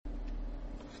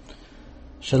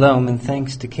Shalom, and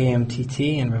thanks to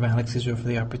KMTT and Rav Alex Israel for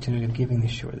the opportunity of giving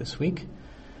this shiur this week.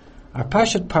 Our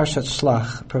Parshat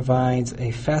Shlach provides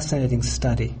a fascinating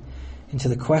study into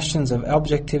the questions of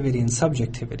objectivity and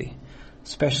subjectivity,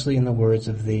 especially in the words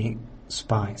of the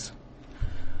spies.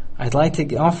 I'd like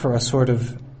to offer a sort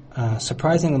of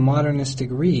surprisingly modernistic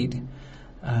read,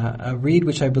 a read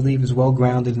which I believe is well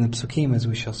grounded in the Psukim, as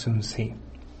we shall soon see.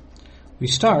 We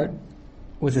start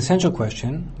with the central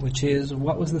question, which is,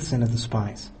 what was the sin of the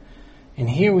spies? And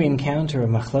here we encounter a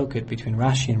machloket between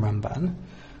Rashi and Ramban,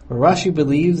 where Rashi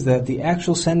believes that the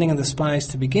actual sending of the spies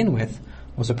to begin with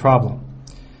was a problem.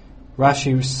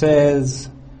 Rashi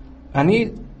says, I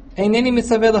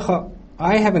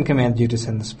haven't commanded you to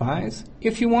send the spies.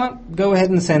 If you want, go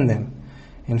ahead and send them.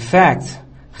 In fact,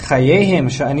 chayehem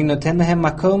sha'ani noten lahem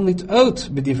makom lit'ot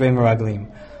b'divrei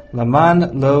meraglim,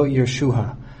 laman lo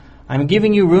yershuha. I'm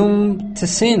giving you room to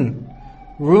sin,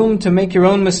 room to make your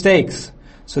own mistakes,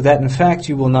 so that in fact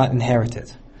you will not inherit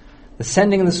it. The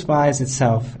sending of the spies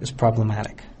itself is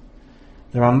problematic.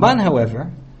 The Ramban,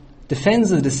 however, defends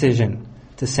the decision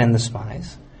to send the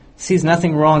spies, sees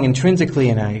nothing wrong intrinsically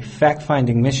in a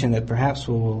fact-finding mission that perhaps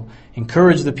will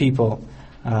encourage the people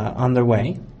on their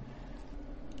way.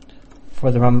 For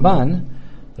the Ramban,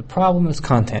 the problem is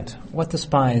content, what the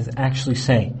spies actually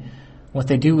say, what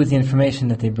they do with the information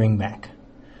that they bring back.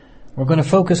 We're going to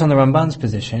focus on the Ramban's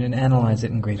position and analyze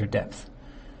it in greater depth.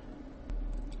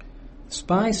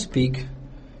 Spies speak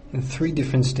in three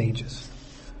different stages.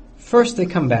 First, they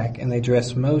come back and they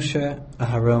address Moshe,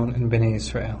 Aharon, and Bnei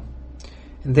Israel.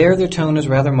 And there their tone is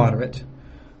rather moderate,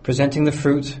 presenting the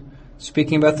fruit,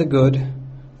 speaking about the good,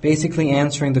 basically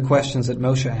answering the questions that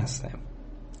Moshe asked them.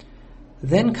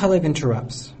 Then Kalev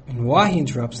interrupts, and why he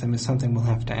interrupts them is something we'll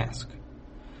have to ask.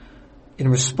 In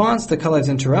response to Kalev's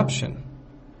interruption,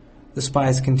 the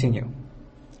spies continue.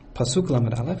 Pasuk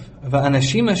Lamed Aleph,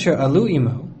 Va'anashim asher alu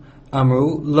imo,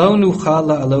 amru, lo nuchal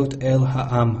la'alot el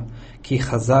ha'am, ki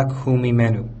chazak hu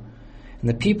mimenu. And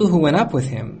the people who went up with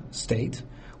him state,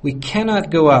 we cannot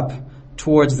go up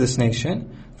towards this nation,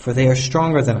 for they are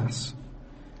stronger than us.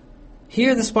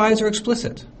 Here the spies are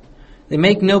explicit. They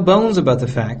make no bones about the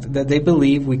fact that they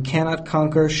believe we cannot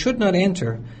conquer, should not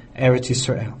enter Eretz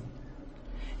Yisrael.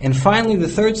 And finally, the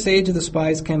third stage of the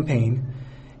spies' campaign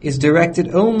is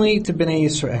directed only to Bnei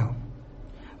Yisrael.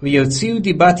 V'yotziu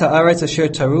dibata aretz asher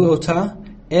taru ota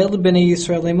el Bnei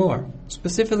Yisrael lemor,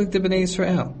 specifically to Bnei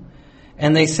Yisrael.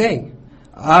 And they say,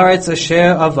 Aretz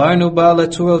asher avarnu ba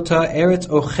latur ota eretz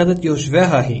ochelet yoshveha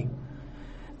hi.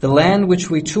 The land which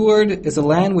we toured is a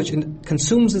land which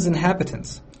consumes its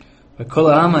inhabitants.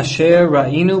 V'kol ha'am asher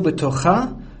ra'inu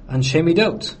b'tocha anshe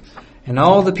midot. And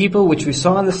all the people which we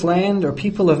saw in this land are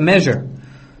people of measure.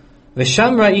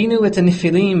 V'sham ra'inu et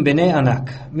hanifilim b'nei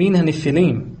anak, min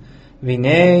hanifilim,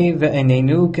 v'nei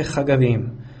ve'enenu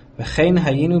kechagavim, v'chein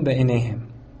hayinu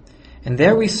be'enehem. And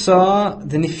there we saw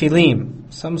the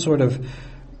Nephilim, some sort of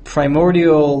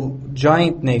primordial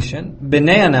giant nation,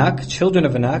 b'nei anak, children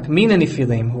of Anak, min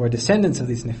hanifilim, who are descendants of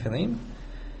these Nephilim,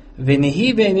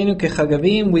 v'nehi ve'enenu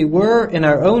kechagavim, we were in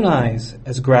our own eyes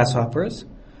as grasshoppers,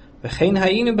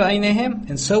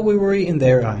 and so we were in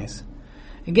their eyes.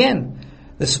 Again,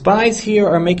 the spies here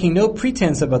are making no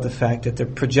pretense about the fact that they're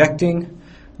projecting,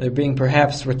 they're being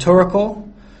perhaps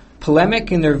rhetorical,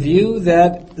 polemic in their view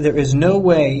that there is no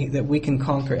way that we can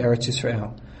conquer Eretz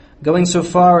Yisrael. Going so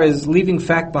far as leaving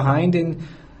fact behind and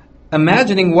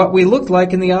imagining what we looked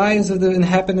like in the eyes of the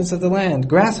inhabitants of the land,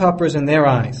 grasshoppers in their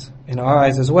eyes, in our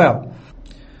eyes as well.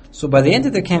 So by the end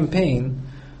of the campaign,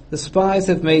 the spies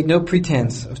have made no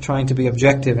pretense of trying to be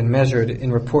objective and measured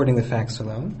in reporting the facts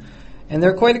alone, and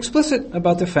they're quite explicit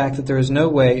about the fact that there is no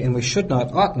way, and we should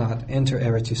not, ought not, enter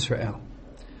Eretz Yisrael.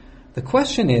 The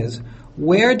question is,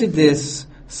 where did this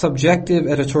subjective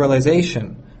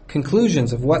editorialization,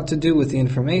 conclusions of what to do with the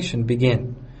information,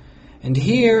 begin? And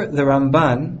here, the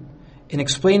Ramban, in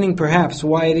explaining perhaps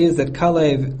why it is that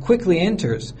Kalev quickly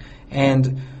enters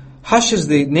and hushes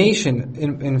the nation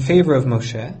in favor of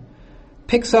Moshe,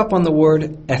 picks up on the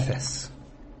word Ephes.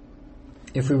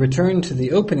 If we return to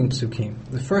the opening psukim,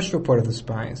 the first report of the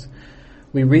spies,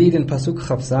 we read in Pasuk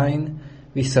Chav Zayin,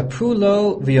 V'sapru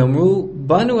lo v'yomru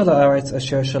banu el haaretz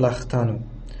asher shalachtanu.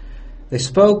 They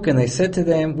spoke and they said to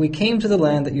them, we came to the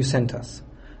land that you sent us.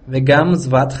 V'gam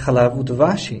zvat chalav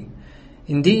udvashi.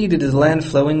 Indeed, it is a land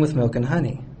flowing with milk and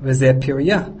honey. V'zeh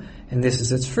pirya, and this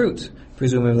is its fruit,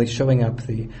 presumably showing up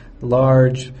the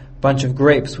large bunch of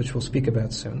grapes, which we'll speak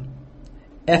about soon.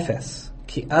 Ephes,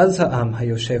 ki az ha'am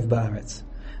hayoshev ba'aretz,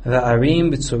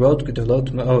 va'arim b'tzurot gedolot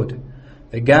ma'od,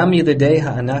 v'gam yedidei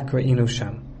ha'anak ra'inu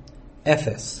sham.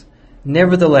 Ephes,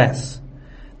 nevertheless,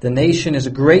 The nation is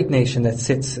a great nation that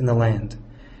sits in the land.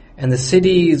 And the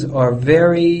cities are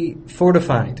very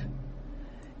fortified.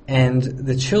 And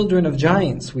the children of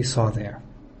giants we saw there.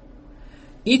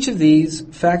 Each of these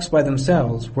facts by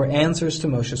themselves were answers to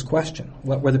Moshe's question.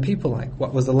 What were the people like?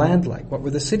 What was the land like? What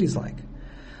were the cities like?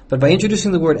 But by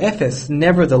introducing the word ephes,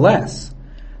 nevertheless,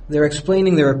 they're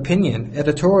explaining their opinion,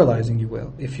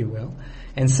 editorializing, if you will,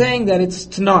 and saying that it's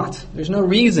to naught. There's no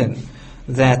reason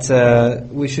that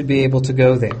we should be able to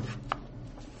go there.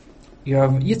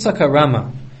 Yitzhak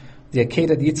HaRama, the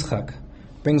Akedat Yitzchak,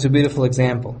 brings a beautiful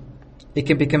example. It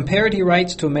can be compared, he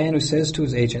writes, to a man who says to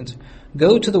his agent,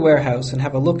 "Go to the warehouse and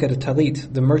have a look at a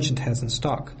talit the merchant has in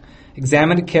stock.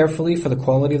 Examine it carefully for the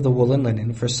quality of the wool and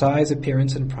linen, for size,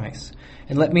 appearance, and price,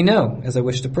 and let me know, as I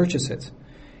wish to purchase it."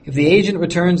 If the agent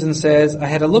returns and says, "I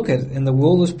had a look at it, and the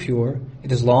wool is pure,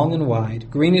 it is long and wide,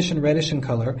 greenish and reddish in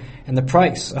color, and the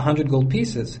price 100 gold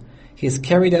pieces," he has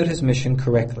carried out his mission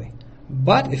correctly.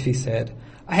 But if he said,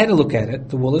 "I had a look at it,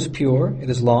 the wool is pure, it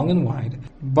is long and wide,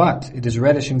 but it is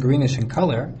reddish and greenish in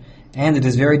color, and it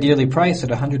is very dearly priced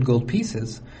at 100 gold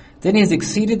pieces," then he has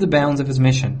exceeded the bounds of his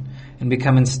mission and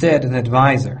become instead an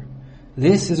advisor.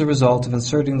 This is a result of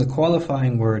inserting the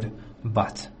qualifying word,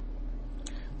 but.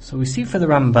 So we see for the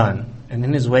Ramban, and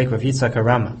in his wake with Yitzhak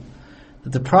HaRama,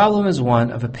 that the problem is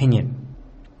one of opinion.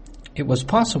 It was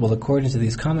possible, according to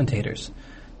these commentators,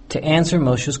 to answer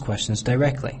Moshe's questions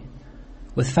directly,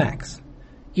 with facts,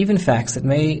 even facts that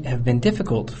may have been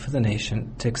difficult for the nation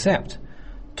to accept,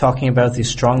 talking about these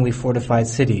strongly fortified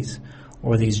cities,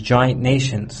 or these giant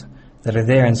nations that are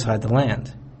there inside the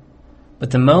land. But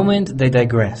the moment they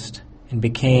digressed and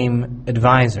became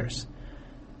advisors,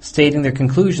 stating their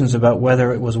conclusions about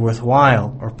whether it was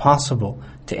worthwhile or possible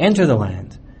to enter the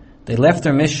land, they left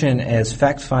their mission as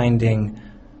fact-finding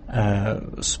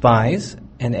spies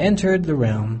and entered the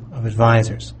realm of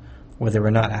advisors, where they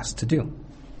were not asked to do.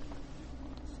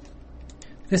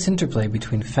 This interplay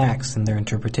between facts and their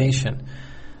interpretation,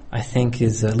 I think,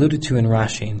 is alluded to in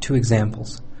Rashi in two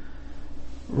examples.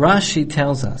 Rashi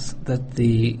tells us that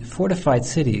the fortified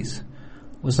cities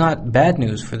was not bad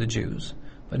news for the Jews,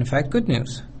 but in fact good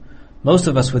news. Most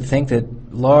of us would think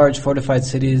that large fortified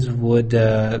cities would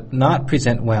not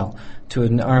present well to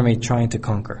an army trying to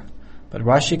conquer. But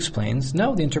Rashi explains,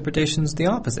 no, the interpretation is the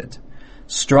opposite.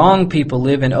 Strong people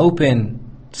live in open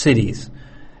cities.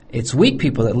 It's weak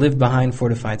people that live behind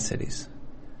fortified cities.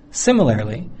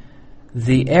 Similarly,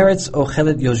 the Eretz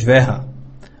Ochelet Yoshveha,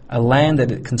 a land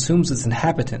that it consumes its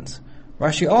inhabitants,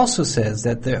 Rashi also says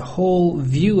that the whole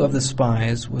view of the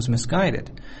spies was misguided.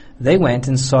 They went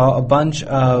and saw a bunch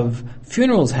of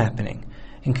funerals happening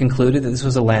and concluded that this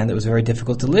was a land that was very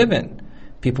difficult to live in.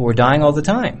 People were dying all the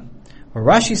time. Well,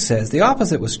 Rashi says the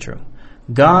opposite was true.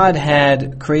 God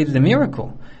had created a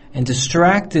miracle and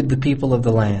distracted the people of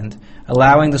the land,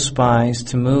 allowing the spies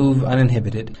to move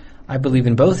uninhibited. I believe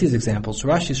in both these examples,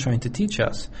 Rashi is trying to teach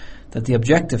us that the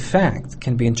objective fact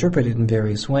can be interpreted in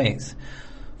various ways.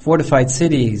 Fortified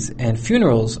cities and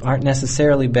funerals aren't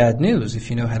necessarily bad news if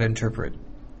you know how to interpret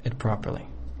it properly.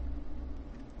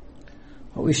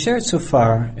 What we've shared so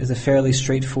far is a fairly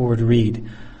straightforward read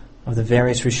of the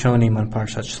various Rishonim on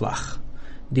Parshat Shlach,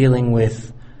 dealing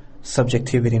with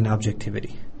subjectivity and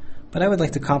objectivity. But I would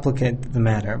like to complicate the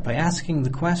matter by asking the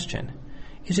question,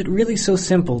 is it really so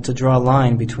simple to draw a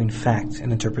line between fact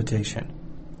and interpretation?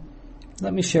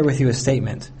 Let me share with you a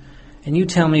statement, and you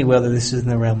tell me whether this is in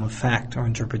the realm of fact or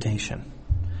interpretation.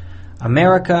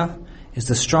 America is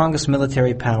the strongest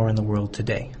military power in the world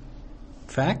today.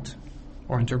 Fact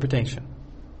or interpretation?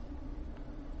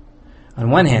 On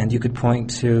one hand, you could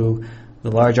point to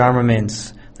the large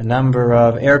armaments, the number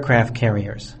of aircraft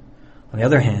carriers. On the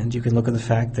other hand, you can look at the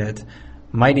fact that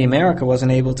mighty America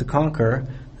wasn't able to conquer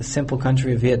the simple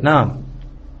country of Vietnam.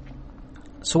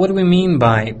 So what do we mean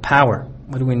by power?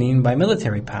 What do we mean by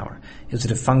military power? Is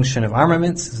it a function of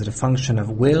armaments? Is it a function of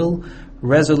will,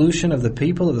 resolution of the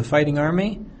people of the fighting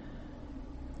army?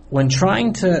 When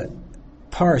trying to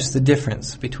parse the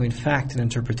difference between fact and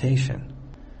interpretation,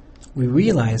 we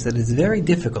realize that it's very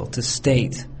difficult to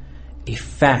state a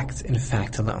fact in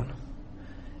fact alone.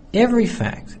 Every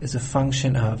fact is a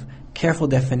function of careful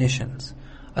definitions,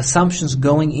 assumptions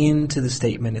going into the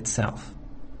statement itself,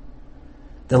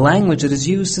 the language that is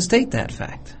used to state that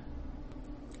fact.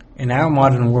 In our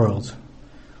modern world,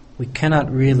 we cannot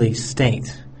really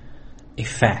state a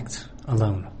fact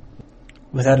alone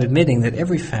without admitting that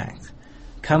every fact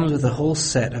comes with a whole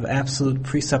set of absolute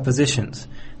presuppositions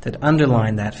that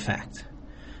underline that fact.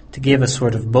 To give a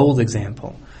sort of bold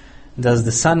example, does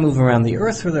the sun move around the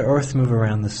earth or the earth move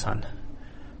around the sun?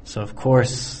 So of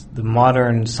course the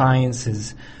modern science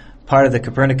is part of the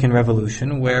Copernican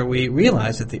revolution, where we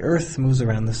realize that the Earth moves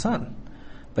around the sun.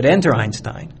 But enter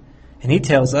Einstein, and he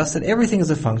tells us that everything is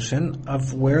a function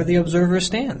of where the observer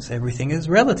stands. Everything is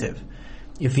relative.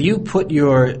 If you put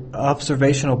your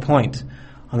observational point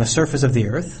on the surface of the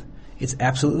Earth, it's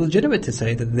absolutely legitimate to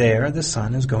say that there the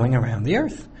sun is going around the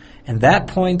Earth. And that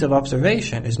point of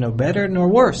observation is no better nor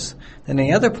worse than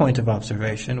any other point of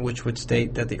observation which would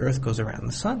state that the Earth goes around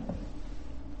the sun.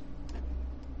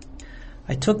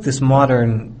 I took this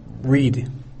modern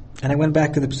read and I went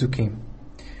back to the Psukim.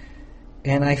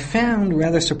 And I found,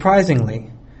 rather surprisingly,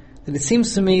 that it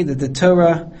seems to me that the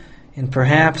Torah, in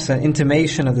perhaps an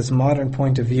intimation of this modern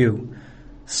point of view,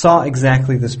 saw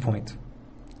exactly this point.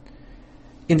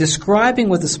 In describing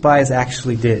what the spies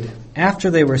actually did, after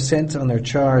they were sent on their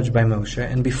charge by Moshe,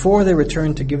 and before they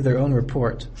returned to give their own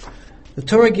report, the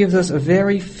Torah gives us a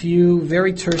very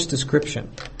terse description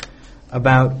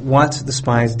about what the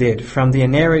spies did from the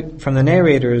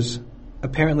narrator's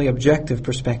apparently objective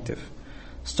perspective.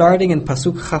 Starting in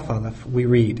Pasuk Chaf Aleph, we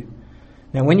read.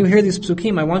 Now when you hear these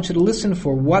psukim, I want you to listen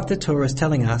for what the Torah is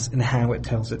telling us and how it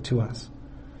tells it to us.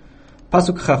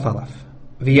 Pasuk Chaf Aleph.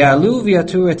 V'yalu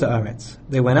v'yatur et haaretz.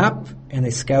 They went up and they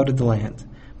scouted the land.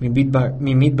 Mimidbar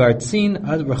Tzin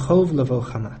ad Rechov Levo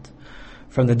Chamat.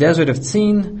 From the desert of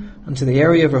Tzin unto the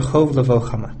area of Rechov Levo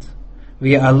Chamat.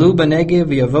 V'yalu b'negev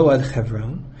v'yavo ad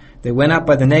Chevron. They went up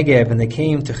by the Negev and they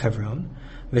came to Chevron.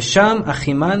 V'sham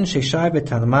Achiman Sheshai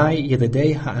v'Talmai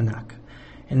Yelidei Ha'anak.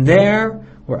 And there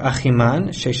were Achiman,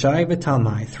 Sheshai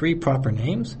v'Talmai, 3 proper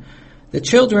names, the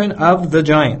children of the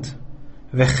giant.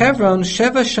 V'Chevron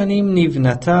Sheva Shanim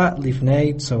Nivnata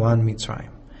Livnei Tzoan Mitzrayim.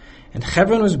 And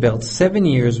Chevron was built 7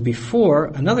 years before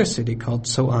another city called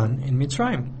Tzoan in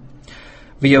Mitzrayim.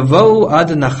 V'yavohu ad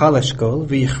Nachal Eshkol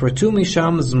v'yichretu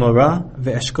misham Zmora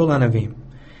v'Eshkol Anavim.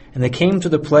 And they came to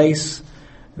the place,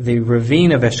 the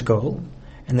ravine of Eshkol,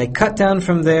 and they cut down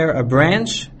from there a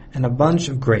branch and a bunch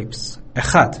of grapes.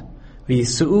 Echad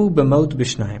v'yisu'u b'mot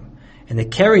b'shnayim. And they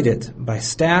carried it by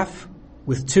staff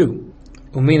with 2.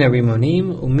 Umin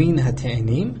harimonim, umin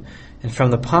hate'enim, and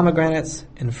from the pomegranates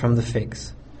and from the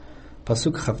figs.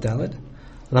 Pasuk Chavdalad.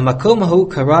 Lamakom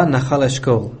hahu kara Nachal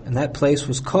Eshkol, and that place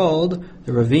was called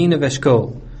the ravine of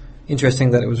Eshkol.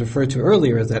 Interesting that it was referred to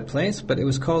earlier as that place, but it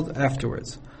was called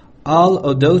afterwards. Al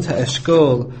odot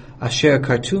ha'eshkol asher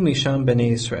kartu misham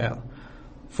bnei Yisrael.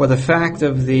 For the fact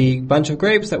of the bunch of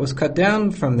grapes that was cut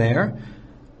down from there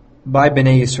by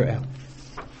Bnei Yisrael.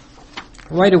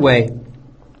 Right away,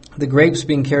 the grapes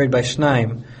being carried by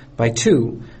Shnaim, by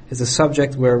 2, is a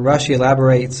subject where Rashi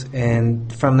elaborates,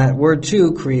 and from that word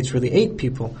 2 creates really 8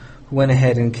 people who went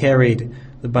ahead and carried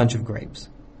the bunch of grapes.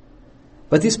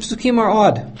 But these psukim are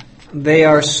odd. They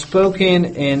are spoken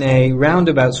in a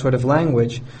roundabout sort of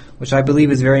language, which I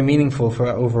believe is very meaningful for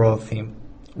our overall theme.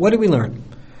 What did we learn?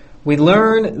 We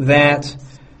learn that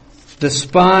the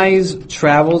spies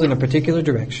traveled in a particular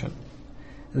direction,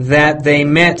 that they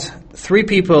met 3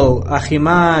 people,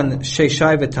 Achiman,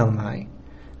 Sheshai, v'Talmai,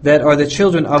 that are the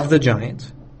children of the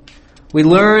giant. We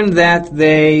learned that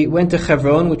they went to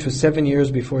Chevron, which was 7 years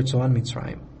before Tzoan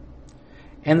Mitzrayim,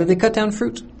 and that they cut down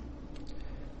fruit.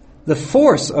 The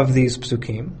force of these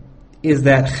psukim is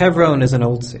that Chevron is an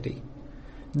old city,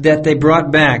 that they brought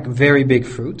back very big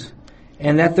fruit,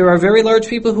 and that there are very large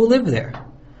people who live there.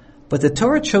 But the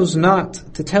Torah chose not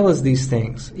to tell us these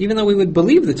things, even though we would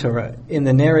believe the Torah in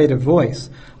the narrative voice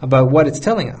about what it's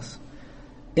telling us.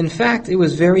 In fact, it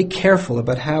was very careful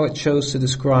about how it chose to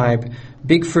describe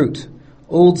big fruit,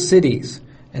 old cities,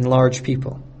 and large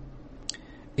people.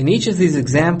 In each of these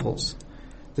examples,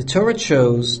 the Torah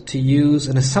chose to use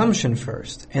an assumption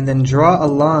first, and then draw a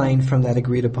line from that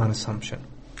agreed upon assumption.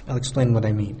 I'll explain what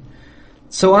I mean.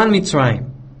 Tzoan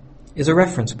Mitzrayim is a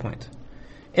reference point.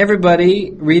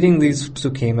 Everybody reading these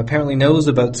psukim apparently knows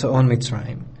about Tzoan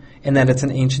Mitzrayim, and that it's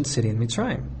an ancient city in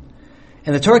Mitzrayim.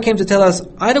 And the Torah came to tell us,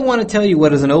 I don't want to tell you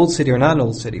what is an old city or not an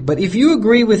old city, but if you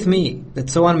agree with me that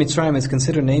Tzoan Mitzrayim is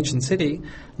considered an ancient city,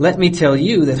 let me tell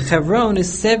you that Chevron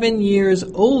is 7 years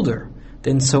older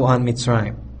than Tzoan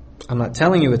Mitzrayim. I'm not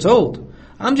telling you it's old.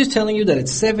 I'm just telling you that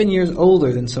it's 7 years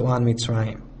older than Tzoan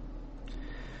Mitzrayim.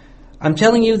 I'm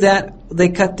telling you that they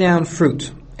cut down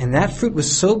fruit. And that fruit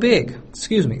was so big,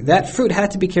 that fruit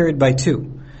had to be carried by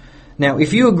 2. Now,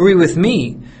 if you agree with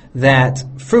me that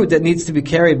fruit that needs to be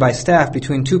carried by staff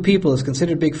between 2 people is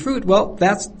considered big fruit, well,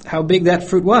 that's how big that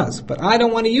fruit was. But I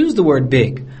don't want to use the word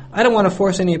big. I don't want to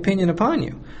force any opinion upon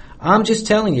you. I'm just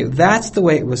telling you, that's the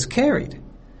way it was carried.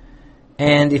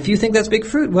 And if you think that's big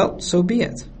fruit, well, so be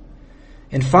it.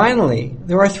 And finally,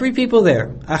 there are 3 people there,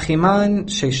 Achiman,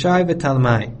 Sheshai,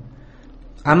 v'Talmai.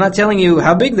 I'm not telling you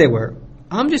how big they were.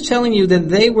 I'm just telling you that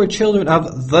they were children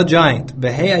of the giant,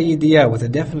 Behei Ayidiyah, with a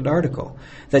definite article.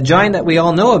 The giant that we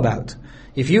all know about.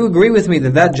 If you agree with me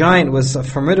that that giant was a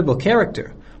formidable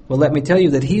character, well, let me tell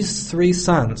you that his 3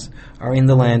 sons are in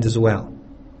the land as well.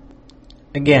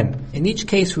 Again, in each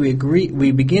case we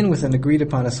begin with an agreed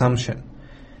upon assumption.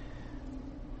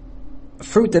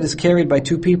 Fruit that is carried by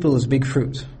 2 people is big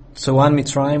fruit. Tzoan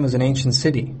Mitzrayim was an ancient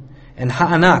city, and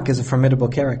Ha'anak is a formidable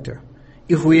character.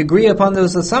 If we agree upon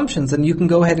those assumptions, then you can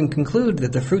go ahead and conclude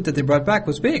that the fruit that they brought back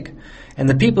was big, and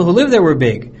the people who lived there were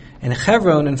big, and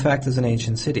Hebron, in fact, is an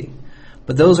ancient city.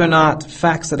 But those are not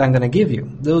facts that I'm going to give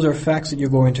you. Those are facts that you're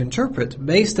going to interpret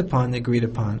based upon the agreed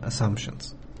upon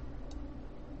assumptions.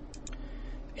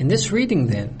 In this reading,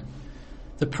 then,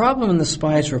 the problem in the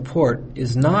spies' report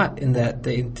is not in that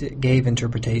they gave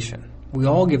interpretation. We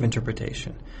all give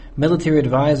interpretation. Military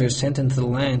advisors sent into the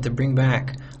land to bring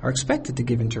back are expected to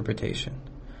give interpretation.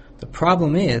 The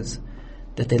problem is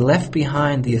that they left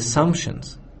behind the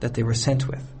assumptions that they were sent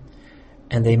with.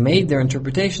 And they made their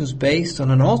interpretations based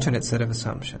on an alternate set of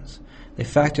assumptions. They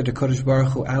factored HaKadosh Baruch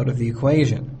Hu out of the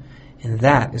equation. And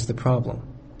that is the problem.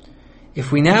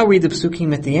 If we now read the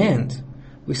Psukim at the end,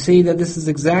 we see that this is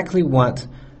exactly what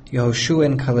Yehoshua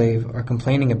and Kalev are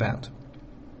complaining about.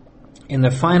 In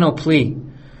the final plea,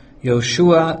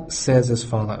 Yehoshua says as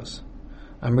follows.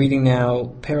 I'm reading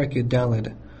now Perek Yud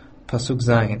Daled, Pasuk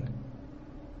Zayin.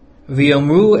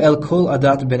 V'yomru el kol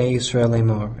adat b'nei Yisrael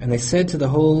lemor. And they said to the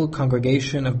whole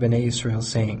congregation of b'nei Yisrael,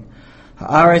 saying,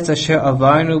 Ha'aretz asher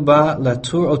avarnu ba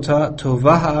latur ota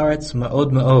tova ha'aretz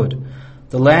ma'od ma'od.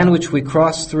 The land which we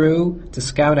crossed through to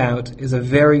scout out is a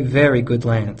very, very good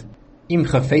land. Im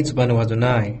chafetz banu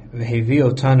Adonai v'hevi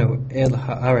otanu el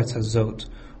ha'aretz hazot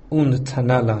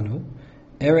u'ntana lanu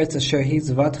eretz asher hi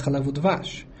zvat chalav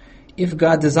u'dvash. If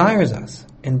God desires us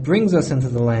and brings us into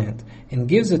the land and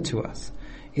gives it to us,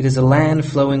 it is a land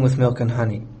flowing with milk and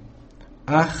honey.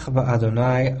 Ach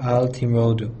ba'Adonai al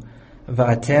timrodu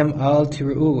va'atem al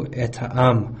tiru et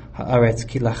ha'am ha'aretz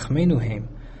ki lachmenu hem.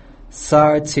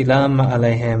 Sar tzilam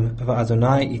ma'alehem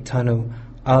va'Adonai itanu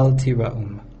al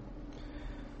tiraum.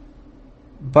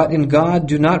 But in God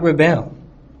do not rebel,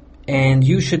 and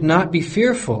you should not be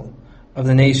fearful of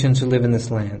the nations who live in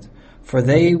this land, for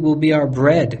they will be our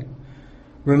bread.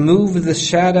 Remove the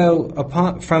shadow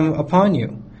upon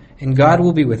you, and God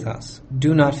will be with us.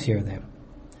 Do not fear them.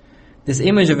 This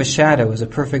image of a shadow is a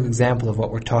perfect example of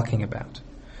what we're talking about.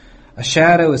 A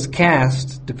shadow is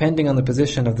cast depending on the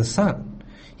position of the sun.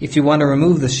 If you want to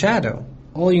remove the shadow,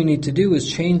 all you need to do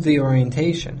is change the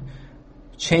orientation.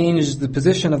 Change the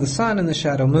position of the sun and the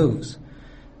shadow moves.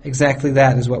 Exactly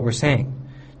that is what we're saying.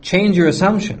 Change your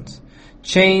assumptions.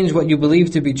 Change what you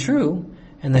believe to be true,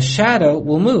 and the shadow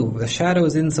will move. The shadow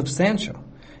is insubstantial.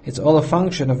 It's all a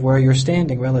function of where you're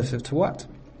standing relative to what.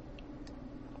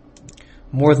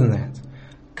 More than that,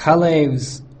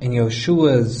 Kalev's and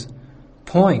Yeshua's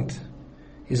point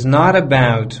is not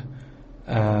about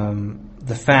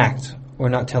the fact or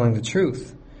not telling the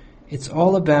truth. It's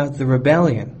all about the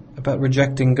rebellion, about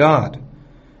rejecting God.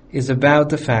 Is about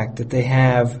the fact that they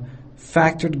have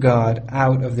factored God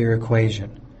out of their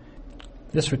equation.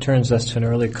 This returns us to an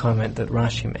early comment that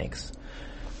Rashi makes.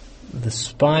 The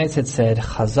spies had said,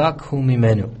 Chazak hu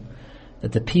mimenu,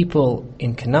 that the people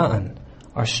in Canaan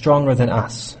are stronger than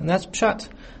us. And that's pshat,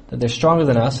 that they're stronger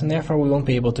than us, and therefore we won't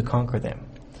be able to conquer them.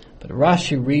 But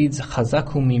Rashi reads, Chazak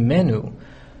hu mimenu,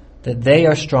 that they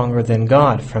are stronger than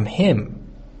God, from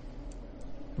Him,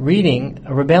 reading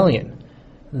a rebellion.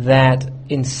 That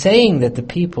in saying that the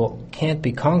people can't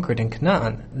be conquered in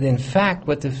Canaan, in fact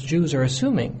what the Jews are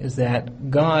assuming is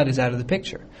that God is out of the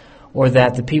picture, or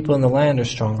that the people in the land are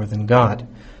stronger than God,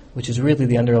 which is really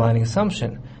the underlying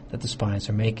assumption that the spies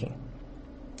are making.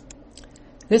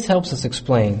 This helps us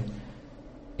explain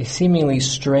a seemingly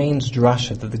strange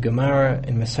drasha that the Gemara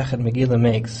in Masechet Megillah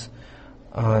makes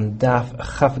on Daf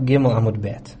Chaf Gimel Amud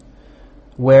Bet,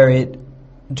 where it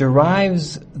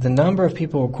derives the number of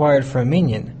people required for a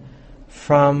minyan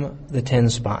from the 10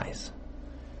 spies.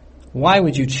 Why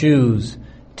would you choose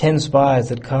 10 spies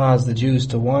that caused the Jews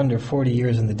to wander 40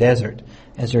 years in the desert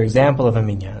as your example of a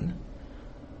minyan?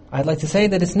 I'd like to say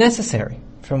that it's necessary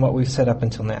from what we've said up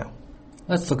until now.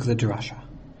 Let's look at the drasha.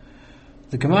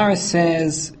 The Gemara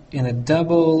says in a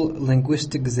double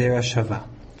linguistic zera shava.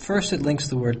 First it links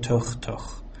the word toch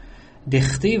toch.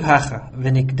 Dichtiv hacha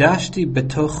v'nikdashti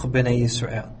betoch b'nei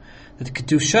Yisrael. That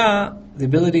kedusha, the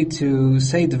ability to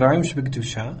say dvarim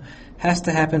shebekdusha, has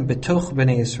to happen betoch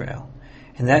b'nei Yisrael,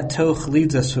 and that toch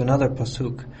leads us to another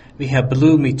pasuk.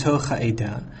 V'hablu mitoch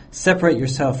ha'eda, separate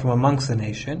yourself from amongst the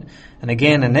nation. And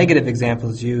again, a negative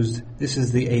example is used. This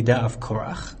is the eda of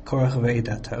Korach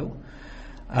ve'edato.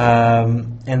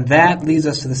 And that leads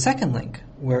us to the second link,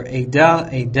 where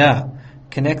Eidah,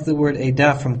 connect the word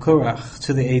Eidah from Korach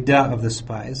to the Eidah of the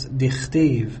spies,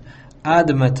 Dichtiv,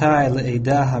 Ad Matai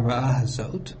le'Eidah hara'ah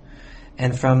hazot.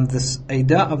 And from this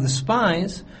Eidah of the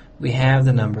spies, we have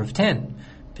the number of 10.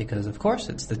 Because, of course,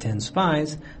 it's the 10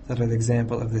 spies that are the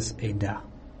example of this Eidah.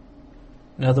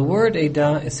 Now, the word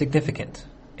Eidah is significant.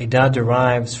 Eidah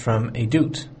derives from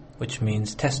Edut, which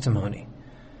means testimony.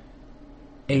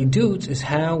 Edut is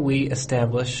how we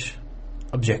establish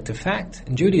objective fact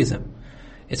in Judaism.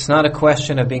 It's not a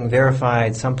question of being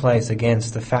verified someplace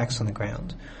against the facts on the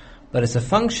ground, but it's a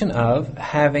function of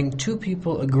having two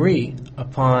people agree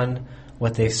upon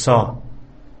what they saw.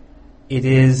 It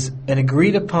is an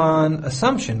agreed upon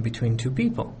assumption between two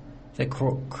people that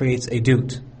creates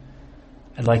Edut.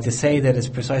 I'd like to say that it's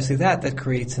precisely that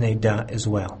creates an Eidah as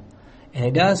well.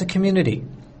 An Eidah is a community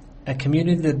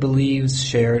that believes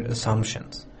shared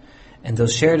assumptions. And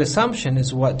those shared assumption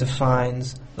is what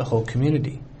defines the whole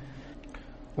community.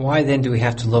 Why then do we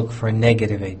have to look for a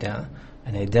negative Eidah,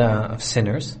 an Eidah of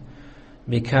sinners?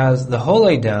 Because the whole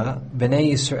Eidah,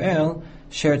 Bnei Yisrael,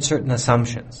 shared certain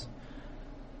assumptions.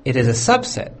 It is a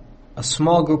subset, a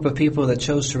small group of people that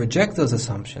chose to reject those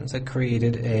assumptions that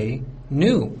created a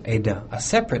new Eidah, a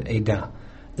separate Eidah,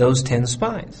 those 10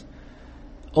 spies.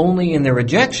 Only in their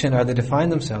rejection are they define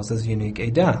themselves as a unique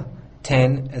Eidah,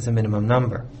 10 as a minimum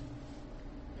number.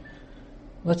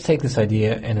 Let's take this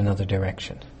idea in another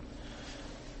direction.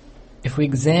 If we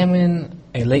examine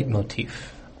a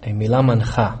leitmotif, a milah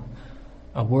mancha,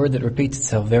 a word that repeats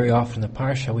itself very often in the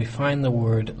parsha, we find the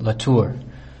word latur,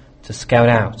 to scout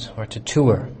out, or to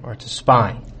tour, or to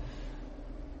spy.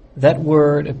 That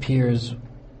word appears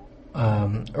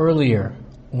earlier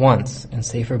once in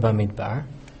Sefer Bamidbar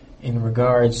in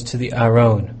regards to the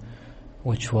Aron,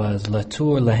 which was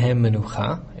latur lahem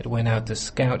menucha. It went out to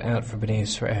scout out for Bnei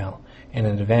Yisrael in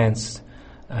an advanced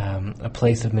a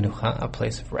place of menucha, a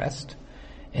place of rest.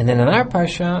 And then in our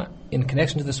parsha, in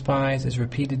connection to the spies, is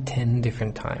repeated 10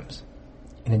 different times.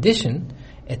 In addition,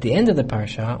 at the end of the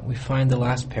parsha, we find the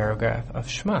last paragraph of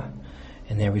Shema.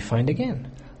 And there we find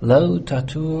again, Lo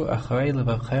tatur acharei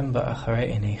levavchem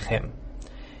ba'acharei einechem.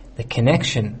 The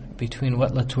connection between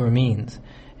what latur means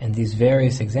and these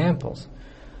various examples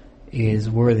is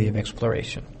worthy of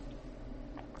exploration.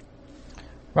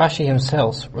 Rashi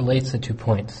himself relates the 2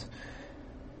 points.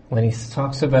 When he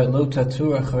talks about Lo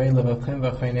tatur acharei levavchem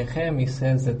ba'acharei einechem, he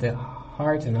says that the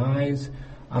heart and eyes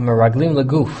are meraglim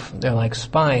leguf. They're like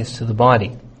spies to the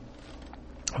body.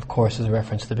 Of course, as a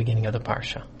reference to the beginning of the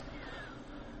parsha.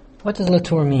 What does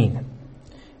latur mean?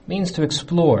 It means to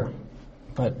explore,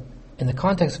 but in the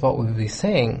context of what we'll be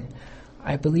saying,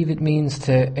 I believe it means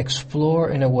to explore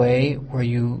in a way where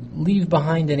you leave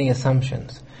behind any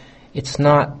assumptions. It's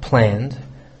not planned,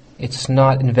 it's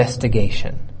not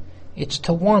investigation. It's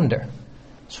to wander,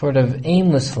 sort of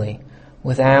aimlessly,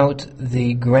 without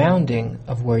the grounding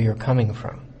of where you're coming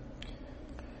from.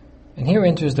 And here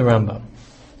enters the Rambam.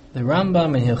 The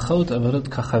Rambam in Hilchot Avodot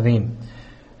Kachavim,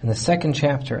 in the 2nd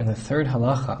chapter, in the 3rd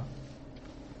halacha,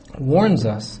 warns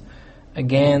us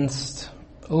against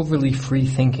overly free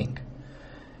thinking.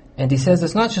 And he says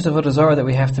it's not just Avodah Zarah that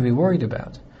we have to be worried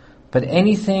about, but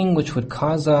anything which would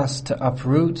cause us to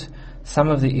uproot some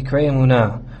of the Ikrei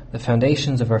Emunah, the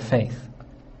foundations of our faith.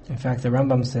 In fact, the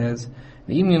Rambam says,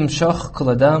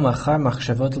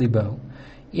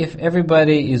 if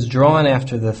everybody is drawn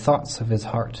after the thoughts of his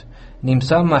heart,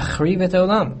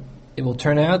 it will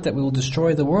turn out that we will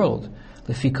destroy the world,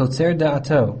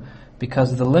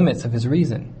 because of the limits of his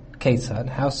reason. Ketzad,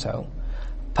 how so?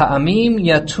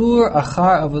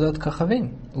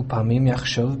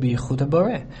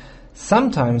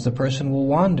 Sometimes the person will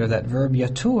wander, that verb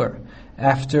yatur,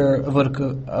 after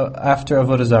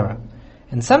Avodah Zarah.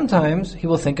 And sometimes he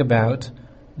will think about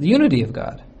the unity of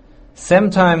God.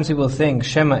 Sometimes he will think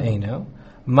Shema Eino,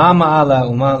 Ma ma'ala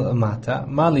u'ma amata,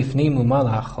 ma lifnim u'ma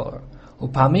la'achor,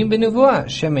 upamim benuvuah,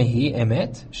 Shema hi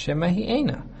emet, Shema hi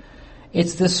eina.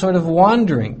 It's this sort of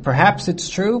wandering. Perhaps it's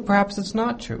true, perhaps it's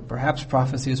not true. Perhaps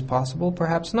prophecy is possible,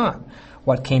 perhaps not.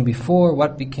 What came before,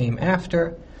 what became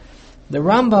after. The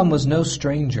Rambam was no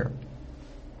stranger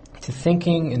to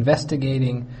thinking,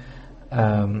 investigating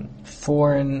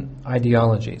foreign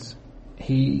ideologies.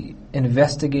 He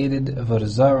investigated Avodah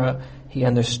Zarah. He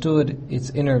understood its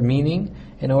inner meaning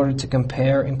in order to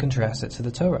compare and contrast it to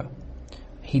the Torah.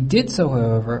 He did so,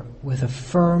 however, with a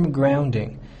firm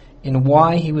grounding in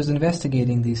why he was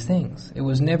investigating these things. It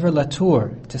was never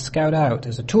latur, to scout out,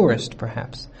 as a tourist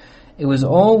perhaps. It was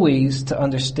always to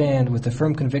understand with a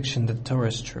firm conviction that the Torah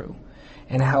is true.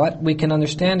 And how we can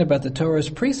understand about the Torah's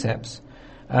precepts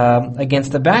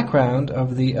against the background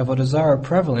of the Avodah Zarah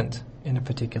prevalent in a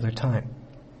particular time.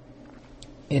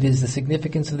 It is the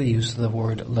significance of the use of the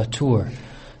word latur,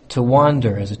 to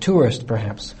wander as a tourist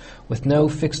perhaps, with no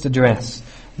fixed address,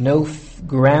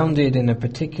 grounded in a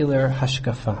particular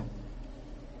hashkafa.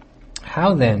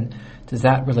 How then does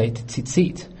that relate to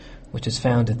tzitzit, which is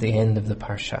found at the end of the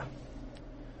parsha?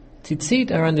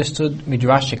 Tzitzit are understood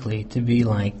midrashically to be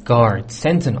like guards,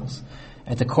 sentinels,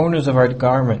 at the corners of our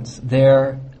garments,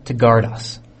 there to guard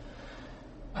us.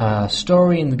 A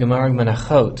story in the Gemara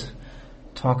Menachot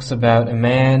talks about a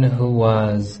man who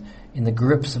was in the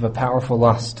grips of a powerful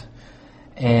lust,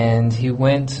 and he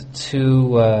went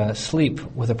to sleep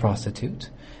with a prostitute,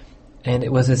 and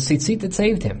it was a tzitzit that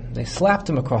saved him. They slapped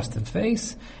him across the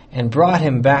face and brought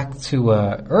him back to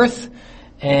earth,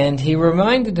 and he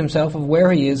reminded himself of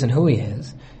where he is and who he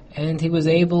is, and he was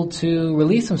able to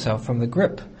release himself from the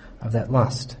grip of that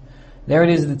lust. There it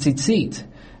is, the tzitzit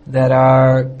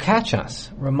that catch us,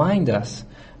 remind us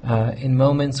in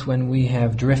moments when we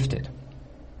have drifted.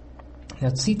 Now,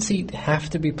 tzitzit have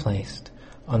to be placed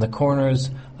on the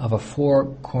corners of a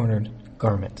four-cornered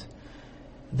garment.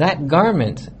 That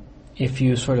garment, if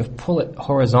you sort of pull it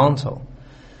horizontal,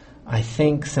 I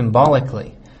think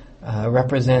symbolically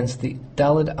represents the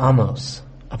Dalet Amos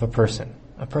of a person.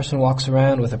 A person walks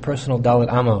around with a personal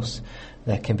Dalet Amos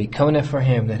that can be koneh for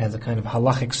him, that has a kind of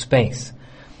halachic space.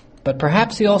 But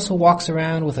perhaps he also walks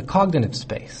around with a cognitive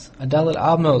space, a Dalet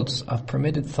Amos of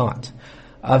permitted thought,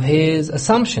 of his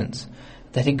assumptions,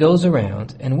 that he goes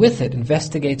around and with it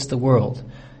investigates the world,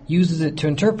 uses it to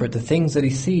interpret the things that he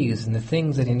sees and the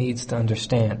things that he needs to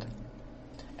understand.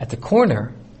 At the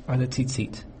corner are the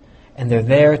tzitzit, and they're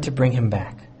there to bring him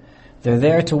back. They're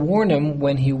there to warn him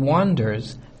when he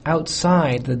wanders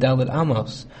outside the Dalet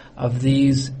Amos of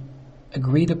these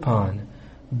agreed upon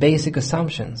basic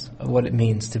assumptions of what it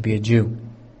means to be a Jew.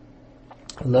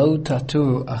 Lo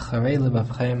taturu acharei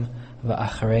lebavchem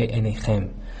va'acharei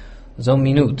einechem.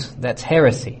 Zominut, that's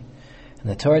heresy.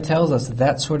 And the Torah tells us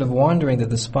that sort of wandering that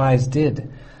the spies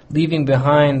did, leaving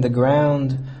behind the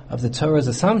ground of the Torah's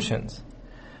assumptions,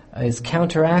 is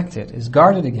counteracted, is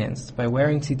guarded against by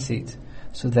wearing tzitzit,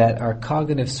 so that our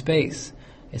cognitive space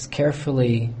is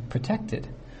carefully protected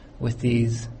with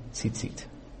these tzitzit.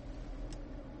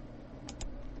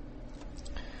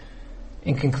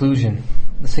 In conclusion,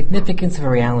 the significance of a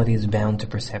reality is bound to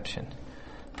perception.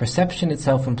 Perception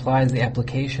itself implies the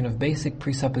application of basic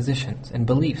presuppositions and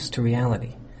beliefs to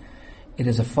reality. It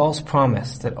is a false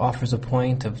promise that offers a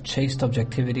point of chaste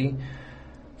objectivity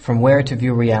from where to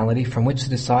view reality, from which to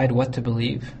decide what to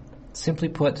believe. Simply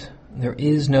put, there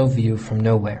is no view from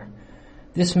nowhere.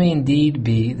 This may indeed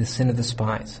be the sin of the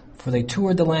spies, for they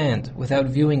toured the land without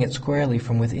viewing it squarely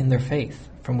from within their faith,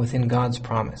 from within God's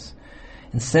promise.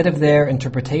 Instead of their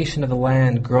interpretation of the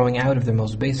land growing out of their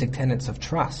most basic tenets of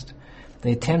trust,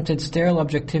 they attempted sterile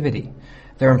objectivity.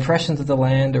 Their impressions of the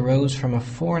land arose from a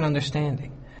foreign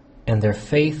understanding, and their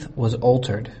faith was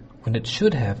altered when it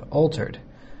should have altered.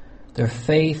 Their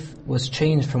faith was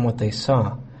changed from what they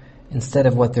saw, instead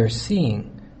of what they're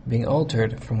seeing being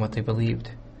altered from what they believed.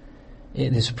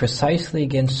 It is precisely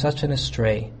against such an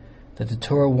astray that the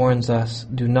Torah warns us,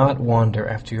 do not wander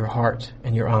after your heart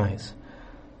and your eyes.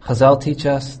 Chazal teach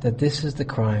us that this is the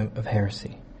crime of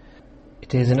heresy.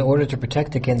 It is in order to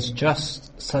protect against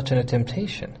just such a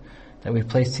temptation that we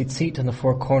place tzitzit on the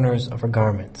four corners of our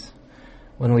garments.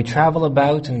 When we travel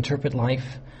about and interpret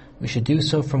life, we should do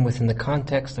so from within the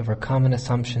context of our common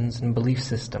assumptions and belief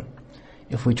system.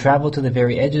 If we travel to the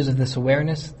very edges of this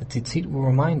awareness, the tzitzit will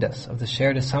remind us of the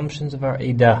shared assumptions of our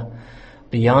Eidah,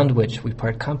 beyond which we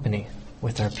part company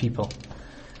with our people.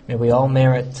 May we all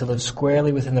merit to live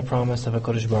squarely within the promise of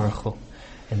HaKadosh Baruch Hu,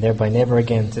 and thereby never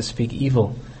again to speak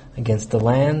evil against the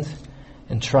land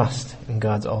and trust in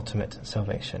God's ultimate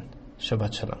salvation.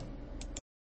 Shabbat Shalom.